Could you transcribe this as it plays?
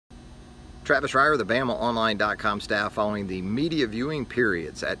Travis Reier, the BamaOnline.com staff, following the media viewing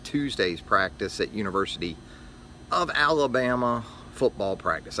periods at Tuesday's practice at University of Alabama football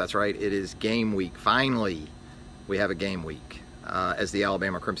practice. That's right, it is game week. Finally, we have a game week as the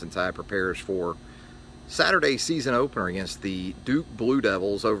Alabama Crimson Tide prepares for Saturday's season opener against the Duke Blue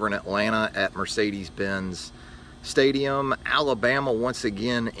Devils over in Atlanta at Mercedes-Benz Stadium. Alabama once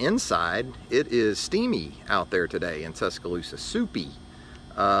again inside. It is steamy out there today in Tuscaloosa, soupy,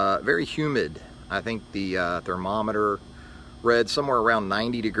 very humid. I think the thermometer read somewhere around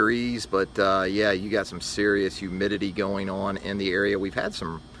 90 degrees, but yeah, you got some serious humidity going on in the area. We've had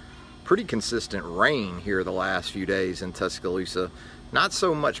some pretty consistent rain here the last few days in Tuscaloosa. Not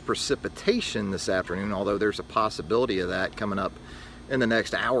so much precipitation this afternoon, although there's a possibility of that coming up in the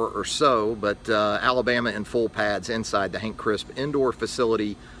next hour or so. But Alabama in full pads inside the Hank Crisp indoor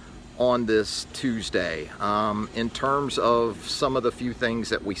facility on this Tuesday. In terms of some of the few things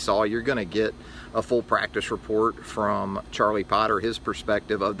that we saw, you're going to get a full practice report from Charlie Potter, his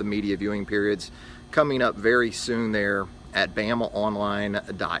perspective of the media viewing periods, coming up very soon there at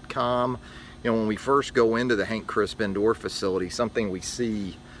BamaOnline.com. You know, when we first go into the Hank Crisp indoor facility, something we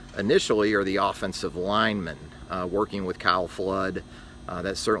see initially are the offensive linemen working with Kyle Flood.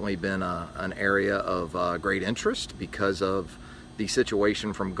 That's certainly been an area of great interest because of the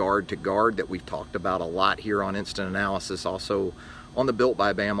situation from guard to guard that we've talked about a lot here on Instant Analysis, also on the Built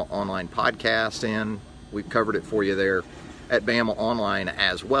by Bama Online podcast, and we've covered it for you there at Bama Online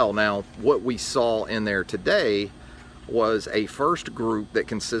as well. Now, what we saw in there today was a first group that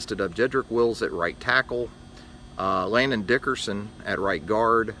consisted of Jedrick Wills at right tackle, Landon Dickerson at right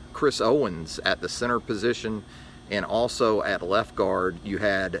guard, Chris Owens at the center position, and also at left guard you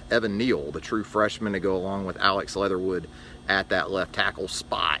had Evan Neal, the true freshman, to go along with Alex Leatherwood at that left tackle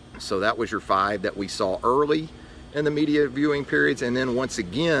spot. So that was your five that we saw early in the media viewing periods, and then once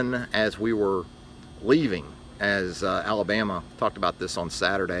again as we were leaving, as Alabama talked about this on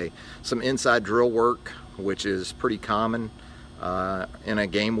Saturday, some inside drill work, which is pretty common in a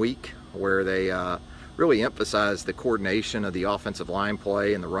game week where they really emphasize the coordination of the offensive line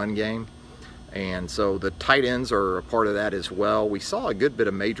play and the run game. And so the tight ends are a part of that as well. We saw a good bit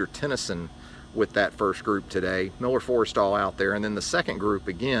of Major Tennyson with that first group today. Miller Forristall out there. And then the second group,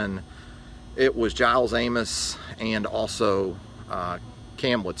 again, it was Giles Amos and also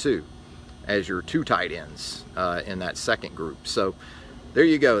Cam Latu as your two tight ends in that second group. So there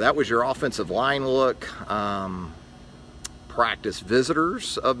you go. That was your offensive line look. Practice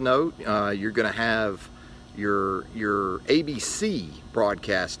visitors of note. You're going to have your ABC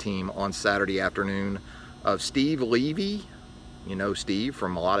broadcast team on Saturday afternoon of Steve Levy. You know Steve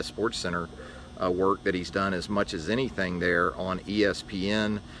from a lot of SportsCenter work that he's done as much as anything there on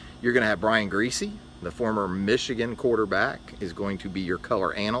ESPN. You're going to have Brian Griese, the former Michigan quarterback, is going to be your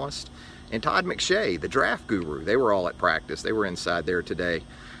color analyst. And Todd McShay, the draft guru. They were all at practice. They were inside there today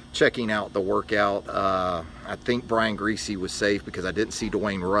checking out the workout. I think Brian Griese was safe because I didn't see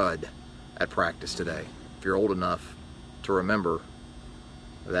Dwayne Rudd at practice today. If you're old enough to remember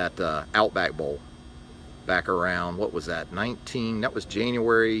that Outback Bowl back around, what was that, that was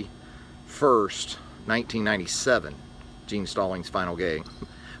January 1st, 1997, Gene Stallings' final game.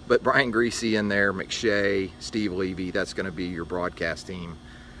 But Brian Griese in there, McShay, Steve Levy, that's going to be your broadcast team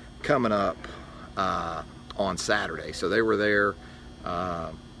coming up on Saturday. So they were there.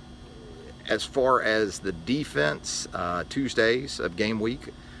 As far as the defense, Tuesdays of game week,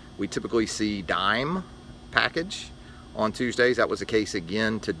 we typically see dime package on Tuesdays. That was the case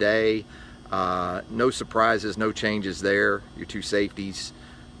again today. No surprises, no changes there. Your two safeties,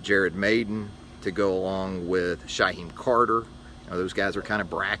 Jared Maiden to go along with Shyheim Carter. Those guys are kind of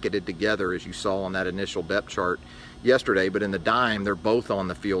bracketed together as you saw on that initial depth chart yesterday, but in the dime, they're both on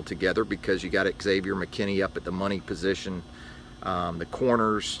the field together because you got Xavier McKinney up at the money position. The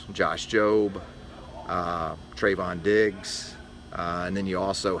corners, Josh Jobe, Trayvon Diggs, and then you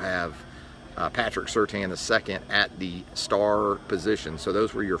also have Patrick Surtain II at the star position. So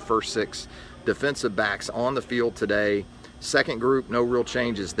those were your first six defensive backs on the field today. Second group, no real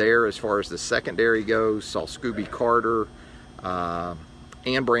changes there as far as the secondary goes. Saw Scooby Carter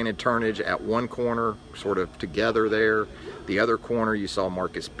and Brandon Turnage at one corner, sort of together there. The other corner, you saw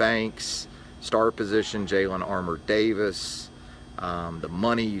Marcus Banks. Star position, Jalen Armour Davis. The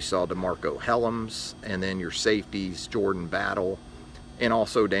money, you saw DeMarco Helms. And then your safeties, Jordan Battle and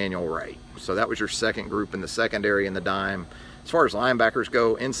also Daniel Ray. So that was your second group in the secondary and the dime. As far as linebackers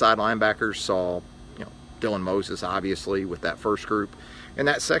go, inside linebackers saw Dylan Moses, obviously, with that first group. And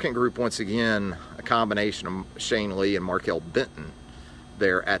that second group, once again, a combination of Shane Lee and Markel Benton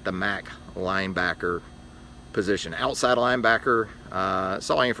there at the MAC linebacker position. Outside linebacker,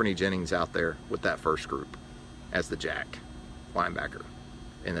 saw Anthony Jennings out there with that first group as the jack linebacker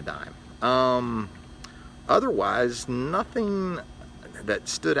in the dime. Otherwise, nothing that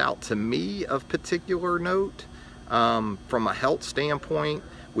stood out to me of particular note. From a health standpoint,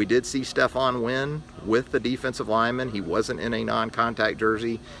 we did see Stephon Wynn with the defensive lineman. He wasn't in a non-contact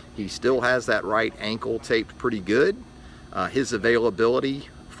jersey. He still has that right ankle taped pretty good. His availability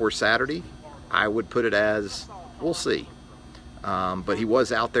for Saturday, I would put it as, we'll see. But he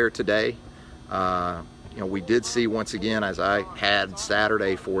was out there today. We did see, once again, as I had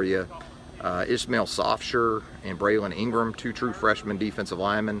Saturday for you, Ishmael Sofsher and Braylon Ingram, two true freshman defensive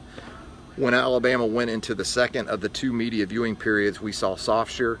linemen. When Alabama went into the second of the two media viewing periods, we saw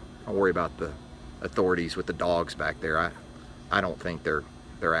Sofsher. Don't worry about the authorities with the dogs back there. I don't think they're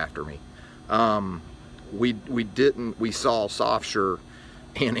after me. We saw Sofsher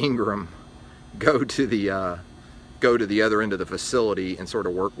and Ingram go to the other end of the facility and sort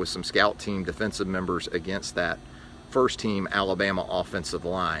of work with some scout team defensive members against that first team Alabama offensive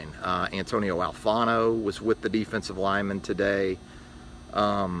line. Antonio Alfano was with the defensive lineman today.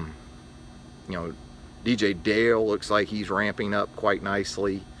 DJ Dale looks like he's ramping up quite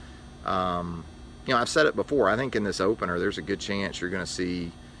nicely. I've said it before, I think in this opener there's a good chance you're going to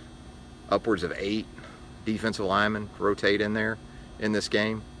see upwards of 8 defensive linemen rotate in there in this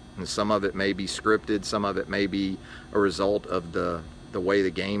game. And some of it may be scripted, some of it may be a result of the way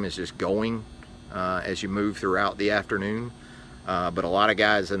the game is just going as you move throughout the afternoon. But a lot of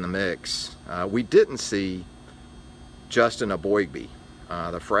guys in the mix. We didn't see Justin Aboigbe,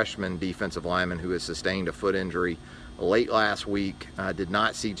 the freshman defensive lineman who has sustained a foot injury late last week. Did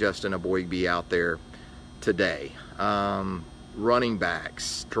not see Justin Aboigbe out there today. Running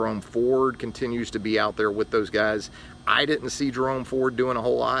backs, Jerome Ford continues to be out there with those guys. I didn't see Jerome Ford doing a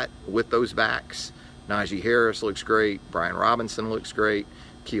whole lot with those backs. Najee Harris looks great. Brian Robinson looks great.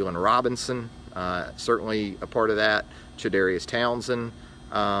 Keelan Robinson, certainly a part of that. Chadarius Townsend.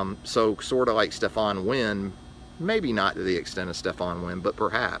 So sort of like Stephon Wynn, maybe not to the extent of Stephon Wynn, but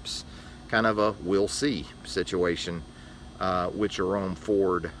perhaps kind of a we'll see situation with Jerome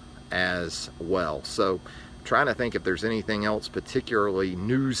Ford as well. So trying to think if there's anything else particularly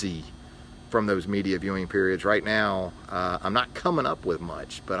newsy from those media viewing periods. Right now, I'm not coming up with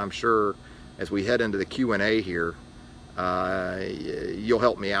much, but I'm sure as we head into the Q&A here, you'll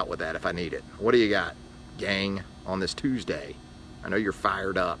help me out with that if I need it. What do you got, gang, on this Tuesday? I know you're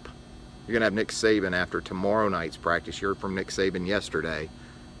fired up. You're going to have Nick Saban after tomorrow night's practice. You heard from Nick Saban yesterday,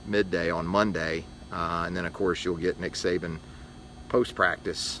 midday on Monday. And then, of course, you'll get Nick Saban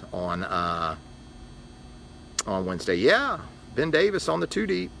post-practice on Wednesday. Yeah, Ben Davis on the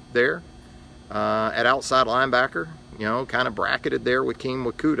 2-deep there at outside linebacker. Kind of bracketed there with Keem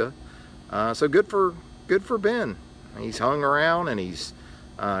Wakuda. So good for Ben. He's hung around and he's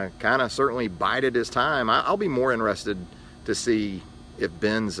kind of certainly bided his time. I'll be more interested to see if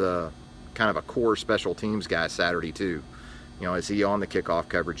Ben's kind of a core special teams guy Saturday too. Is he on the kickoff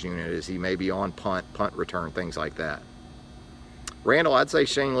coverage unit? Is he maybe on punt return, things like that? Randall, I'd say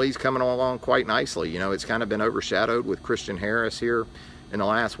Shane Lee's coming along quite nicely. It's kind of been overshadowed with Christian Harris here in the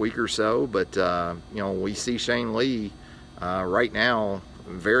last week or so, but we see Shane Lee right now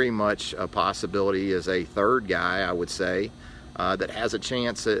very much a possibility as a third guy, I would say, that has a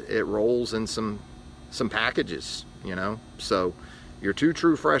chance at roles in some packages. So your two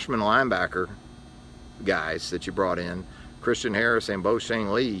true freshman linebacker guys that you brought in, Christian Harris and Bo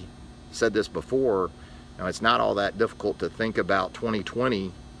Shane Lee, said this before, it's not all that difficult to think about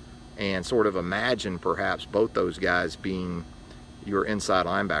 2020 and sort of imagine perhaps both those guys being your inside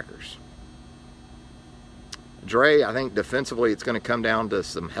linebackers. Dre, I think defensively it's going to come down to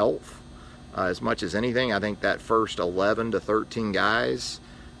some health as much as anything. I think that first 11 to 13 guys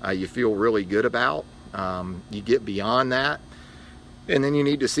you feel really good about. You get beyond that, and then you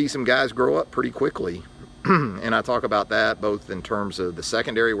need to see some guys grow up pretty quickly. And I talk about that both in terms of the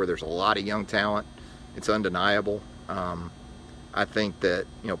secondary, where there's a lot of young talent. It's undeniable. I think that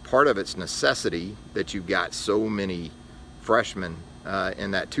part of it's necessity that you've got so many freshmen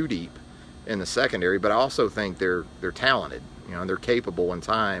in that 2-deep in the secondary, but I also think they're talented. They're capable in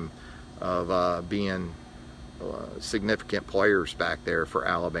time of being significant players back there for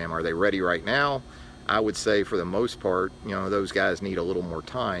Alabama. Are they ready right now? I would say for the most part, those guys need a little more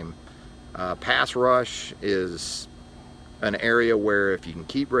time. Pass rush is an area where if you can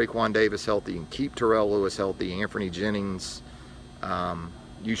keep Raekwon Davis healthy, you can keep Terrell Lewis healthy, Anthony Jennings,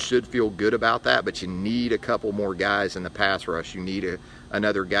 you should feel good about that, but you need a couple more guys in the pass rush. You need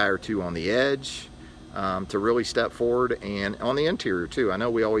another guy or two on the edge. to really step forward, and on the interior too. I know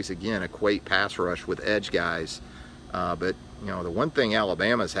we always again equate pass rush with edge guys, but the one thing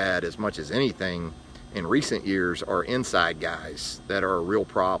Alabama's had as much as anything in recent years are inside guys that are a real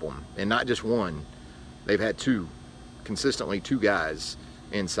problem, and not just one. They've had consistently two guys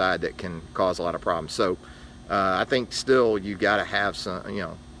inside that can cause a lot of problems. So I think still you got to have some,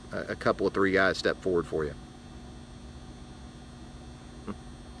 a couple of three guys step forward for you.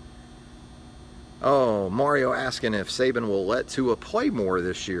 Oh, Mario asking if Saban will let Tua play more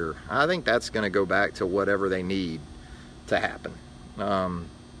this year. I think that's going to go back to whatever they need to happen.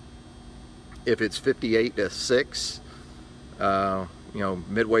 If it's 58-6,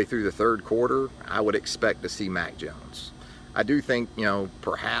 midway through the third quarter, I would expect to see Mac Jones. I do think,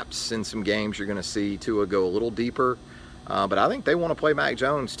 perhaps in some games you're going to see Tua go a little deeper, but I think they want to play Mac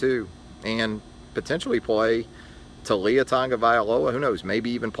Jones too, and potentially play Taulia Tagovailoa. Who knows?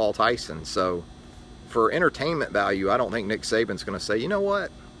 Maybe even Paul Tyson. So, for entertainment value, I don't think Nick Saban's going to say, you know what?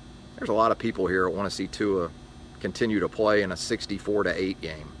 There's a lot of people here that want to see Tua continue to play in a 64-8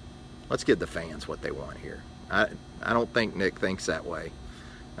 game. Let's give the fans what they want here. I don't think Nick thinks that way.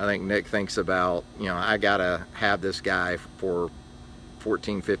 I think Nick thinks about, I got to have this guy for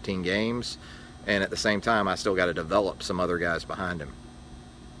 14, 15 games, and at the same time, I still got to develop some other guys behind him.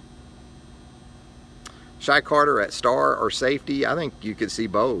 Shy Carter at star or safety, I think you could see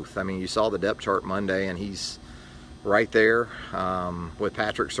both. I mean, you saw the depth chart Monday, and he's right there with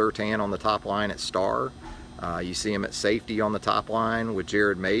Patrick Surtain on the top line at star. You see him at safety on the top line with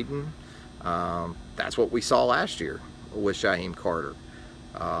Jared Maiden. That's what we saw last year with Shyheim Carter.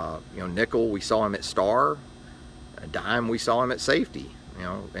 Nickel, we saw him at star. Dime, we saw him at safety.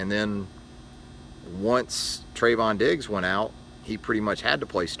 And then once Trayvon Diggs went out, he pretty much had to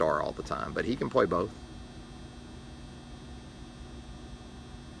play star all the time, but he can play both.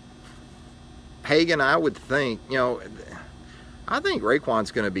 Hagan, I would think, I think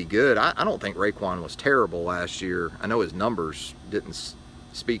Raekwon's going to be good. I don't think Raekwon was terrible last year. I know his numbers didn't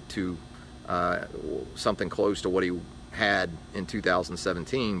speak to something close to what he had in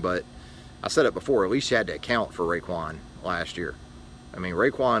 2017, but I said it before, at least you had to account for Raekwon last year. I mean,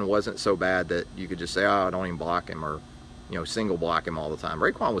 Raekwon wasn't so bad that you could just say, oh, don't even block him, or single block him all the time.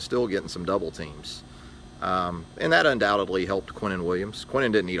 Raekwon was still getting some double teams. And that undoubtedly helped Quinnen Williams.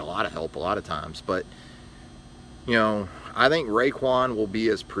 Quinnen didn't need a lot of help a lot of times, but I think Raekwon will be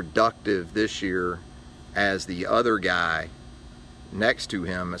as productive this year as the other guy next to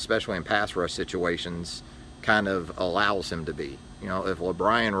him, especially in pass rush situations, kind of allows him to be. If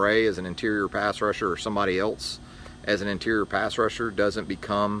LeBron Ray as an interior pass rusher or somebody else as an interior pass rusher doesn't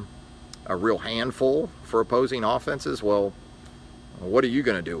become a real handful for opposing offenses, well, what are you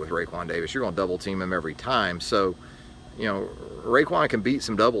going to do with Raekwon Davis? You're going to double team him every time. So, Raekwon can beat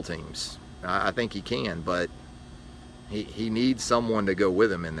some double teams. I think he can, but he needs someone to go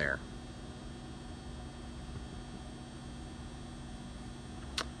with him in there.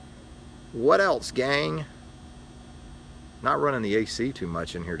 What else, gang? Not running the AC too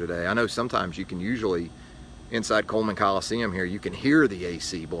much in here today. I know sometimes you can usually, inside Coleman Coliseum here, you can hear the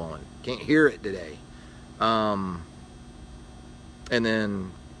AC blowing. Can't hear it today. And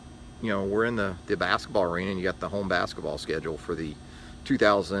then, we're in the basketball arena, and you got the home basketball schedule for the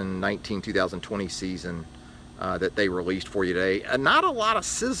 2019-2020 season that they released for you today. Not a lot of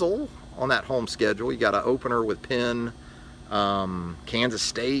sizzle on that home schedule. You got an opener with Penn, Kansas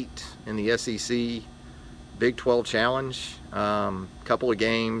State in the SEC Big 12 Challenge. Couple of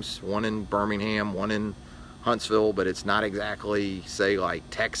games, one in Birmingham, one in Huntsville, but it's not exactly, say, like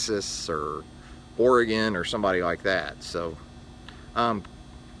Texas or Oregon or somebody like that. So,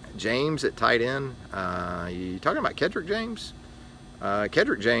 James at tight end. You talking about Kedrick James?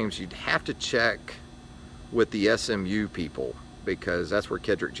 Kedrick James, you'd have to check with the SMU people, because that's where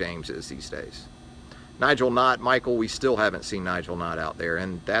Kedrick James is these days. Nigel Knott, Michael, we still haven't seen Nigel Knott out there,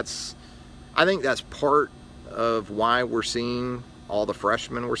 and I think that's part of why we're seeing all the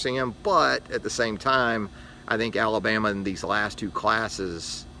freshmen we're seeing, but at the same time, I think Alabama in these last two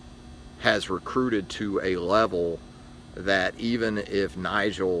classes has recruited to a level that even if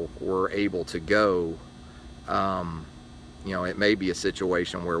Nigel were able to go, it may be a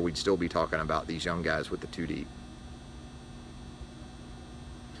situation where we'd still be talking about these young guys with the two deep.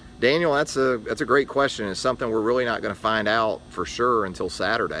 Daniel, that's a great question. It's something we're really not going to find out for sure until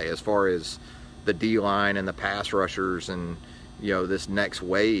Saturday, as far as the D-line and the pass rushers and, this next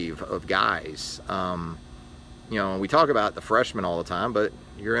wave of guys. We talk about the freshmen all the time, but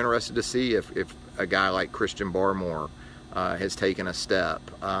you're interested to see if a guy like Christian Barmore has taken a step.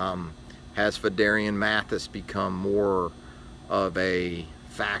 Has Phidarian Mathis become more of a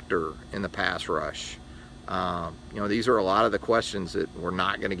factor in the pass rush? These are a lot of the questions that we're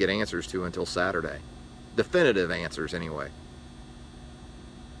not going to get answers to until Saturday. Definitive answers, anyway.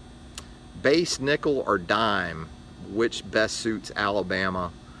 Base, nickel, or dime, which best suits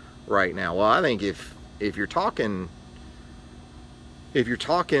Alabama right now? Well, I think if you're talking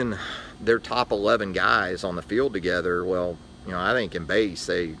their top 11 guys on the field together, well, I think in base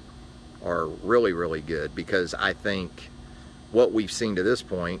they are really, really good, because I think what we've seen to this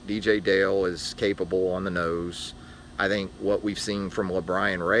point, DJ Dale is capable on the nose. I think what we've seen from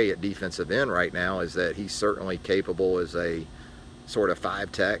LaBryan Ray at defensive end right now is that he's certainly capable as a sort of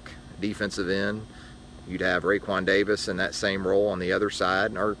 5-tech defensive end. You'd have Raekwon Davis in that same role on the other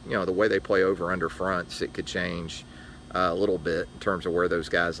side, or the way they play over under fronts, it could change a little bit in terms of where those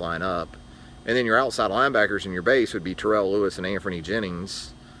guys line up. And then your outside linebackers in your base would be Terrell Lewis and Anthony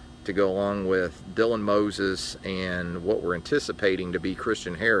Jennings, to go along with Dylan Moses and what we're anticipating to be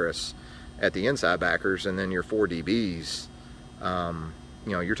Christian Harris at the inside backers. And then your 4 DBs,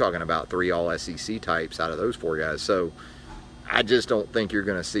 you're talking about 3 all-SEC types out of those 4 guys. So I just don't think you're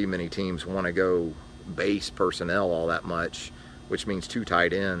going to see many teams want to go base personnel all that much, which means 2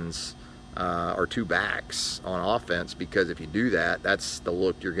 tight ends or 2 backs on offense, because if you do that, that's the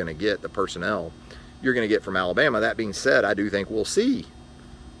look you're going to get, the personnel you're going to get from Alabama. That being said, I do think we'll see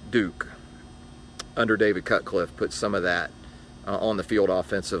Duke under David Cutcliffe put some of that on the field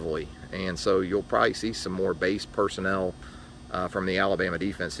offensively, and so you'll probably see some more base personnel from the Alabama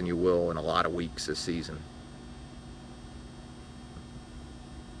defense than you will in a lot of weeks this season.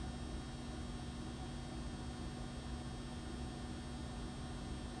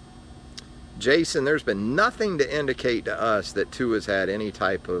 Jason, there's been nothing to indicate to us that Tua's had any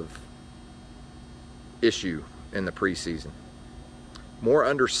type of issue in the preseason. More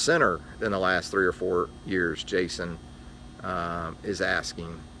under center than the last 3 or 4 years, Jason is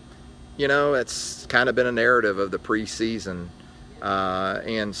asking. It's kind of been a narrative of the preseason.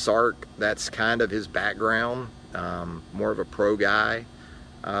 And Sark, that's kind of his background, more of a pro guy.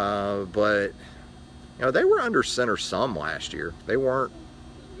 But, they were under center some last year. They weren't,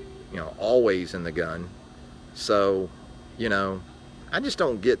 always in the gun. So, I just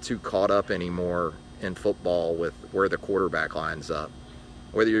don't get too caught up anymore in football with where the quarterback lines up.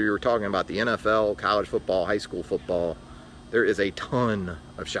 Whether you're talking about the NFL, college football, high school football, there is a ton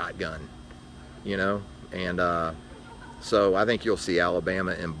of shotgun, and so I think you'll see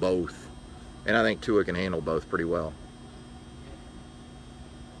Alabama in both, and I think Tua can handle both pretty well.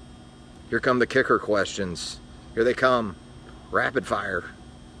 Here come the kicker questions. Here they come, rapid fire.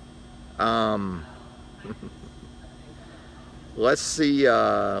 Let's see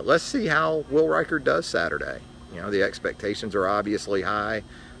how Will Riker does Saturday. The expectations are obviously high.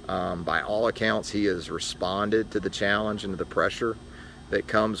 By all accounts, he has responded to the challenge and to the pressure that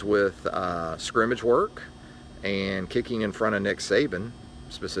comes with scrimmage work and kicking in front of Nick Saban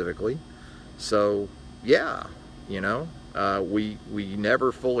specifically. So, yeah, we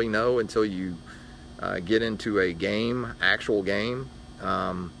never fully know until you get into a game, actual game.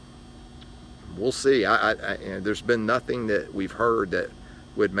 We'll see. There's been nothing that we've heard that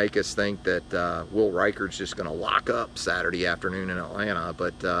would make us think that Will Riker's just going to lock up Saturday afternoon in Atlanta,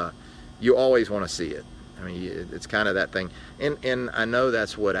 but you always want to see it. I mean, it's kind of that thing. And I know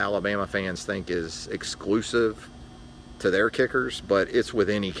that's what Alabama fans think is exclusive to their kickers, but it's with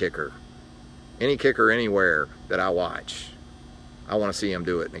any kicker. Any kicker anywhere that I watch, I want to see him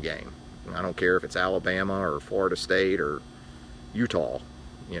do it in a game. I don't care if it's Alabama or Florida State or Utah,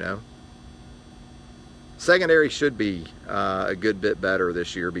 Secondary should be a good bit better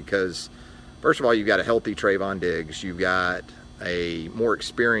this year because, first of all, you've got a healthy Trayvon Diggs. You've got a more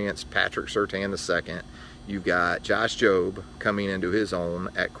experienced Patrick Surtain II. You've got Josh Jobe coming into his own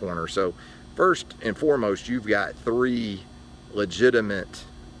at corner. So, first and foremost, you've got 3 legitimate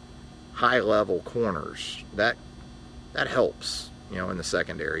high-level corners. That helps, in the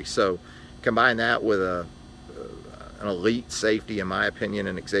secondary. So, combine that with an elite safety, in my opinion,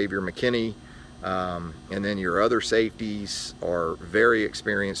 in Xavier McKinney. And then your other safeties are very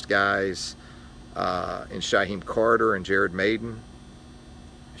experienced guys in Shaheem Carter and Jared Maiden.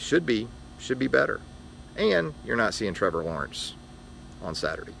 Should be better. And you're not seeing Trevor Lawrence on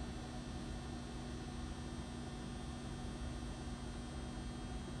Saturday.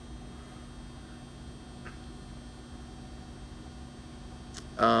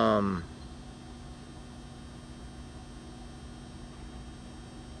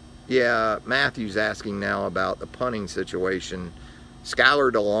 Yeah, Matthew's asking now about the punting situation.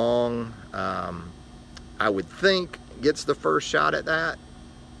 Skylar DeLong, I would think, gets the first shot at that.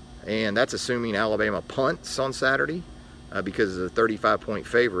 And that's assuming Alabama punts on Saturday because as a 35-point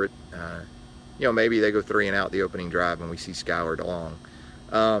favorite, you know, maybe they go 3 and out the opening drive and we see Skylar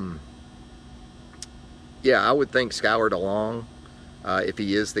DeLong. Yeah, I would think Skylar DeLong, if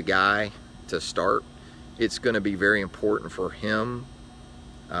he is the guy to start, it's going to be very important for him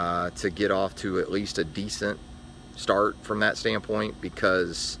to get off to at least a decent start from that standpoint,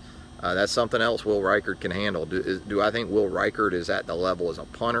 because that's something else Will Reichard can handle. Do I think Will Reichard is at the level as a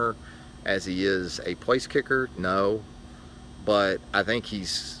punter as he is a place kicker? No, but I think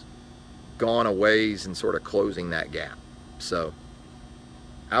he's gone a ways in sort of closing that gap. So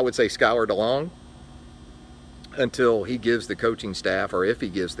I would say Skylar DeLong until he gives the coaching staff, or if he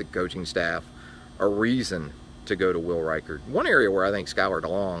gives the coaching staff, a reason to go to Will Reichard. One area where I think Skylar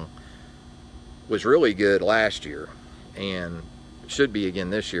DeLong was really good last year and should be again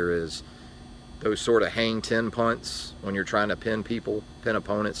this year is those sort of hang 10 punts when you're trying to pin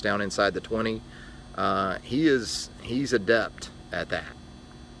opponents down inside the 20. He's adept at that.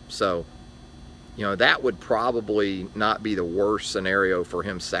 So, you know, that would probably not be the worst scenario for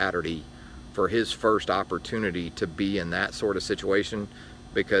him Saturday for his first opportunity to be in that sort of situation,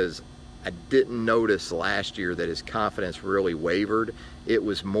 because I didn't notice last year that his confidence really wavered. It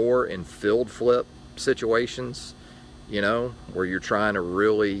was more in field flip situations, you know, where you're trying to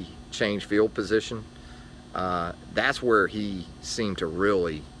really change field position. That's where he seemed to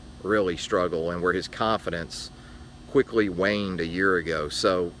really struggle, and where his confidence quickly waned a year ago.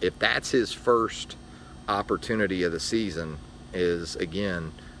 So if that's his first opportunity of the season, is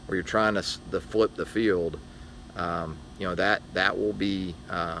again where you're trying to flip the field, you know, that will be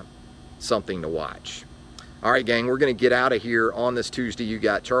something to watch. All right, gang, we're going to get out of here on this Tuesday. You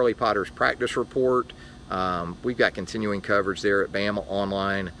got Charlie Potter's practice report. We've got continuing coverage there at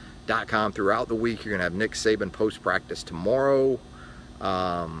BamaOnline.com throughout the week. You're going to have Nick Saban post-practice tomorrow.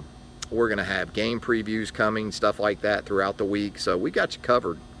 We're going to have game previews coming, stuff like that throughout the week. So we got you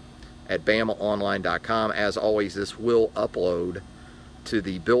covered at BamaOnline.com. As always, this will upload to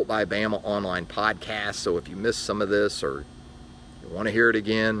the Built by Bama Online podcast. So if you missed some of this or you want to hear it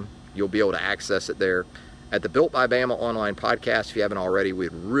again, you'll be able to access it there at the Built by Bama Online podcast. If you haven't already,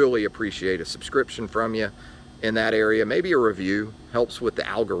 we'd really appreciate a subscription from you in that area. Maybe a review helps with the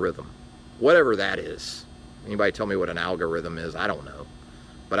algorithm, whatever that is. Anybody tell me what an algorithm is? I don't know,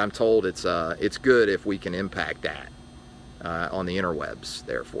 but I'm told it's good if we can impact that on the interwebs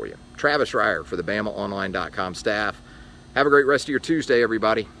there for you. Travis Reier for the BamaOnline.com staff. Have a great rest of your Tuesday,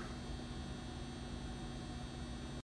 everybody.